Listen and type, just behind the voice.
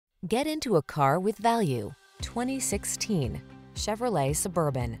Get into a car with value. 2016 Chevrolet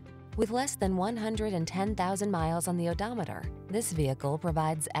Suburban. With less than 110,000 miles on the odometer, this vehicle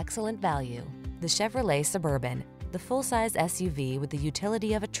provides excellent value. The Chevrolet Suburban, the full-size SUV with the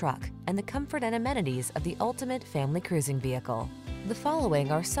utility of a truck and the comfort and amenities of the ultimate family cruising vehicle. The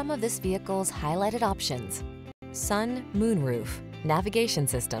following are some of this vehicle's highlighted options: sun, moonroof, navigation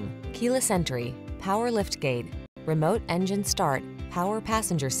system, keyless entry, power liftgate, remote engine start, power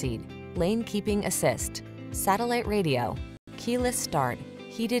passenger seat, lane keeping assist, satellite radio, keyless start,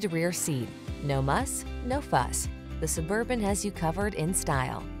 heated rear seat. No muss, no fuss. The Suburban has you covered in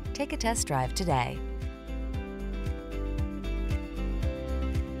style. Take a test drive today.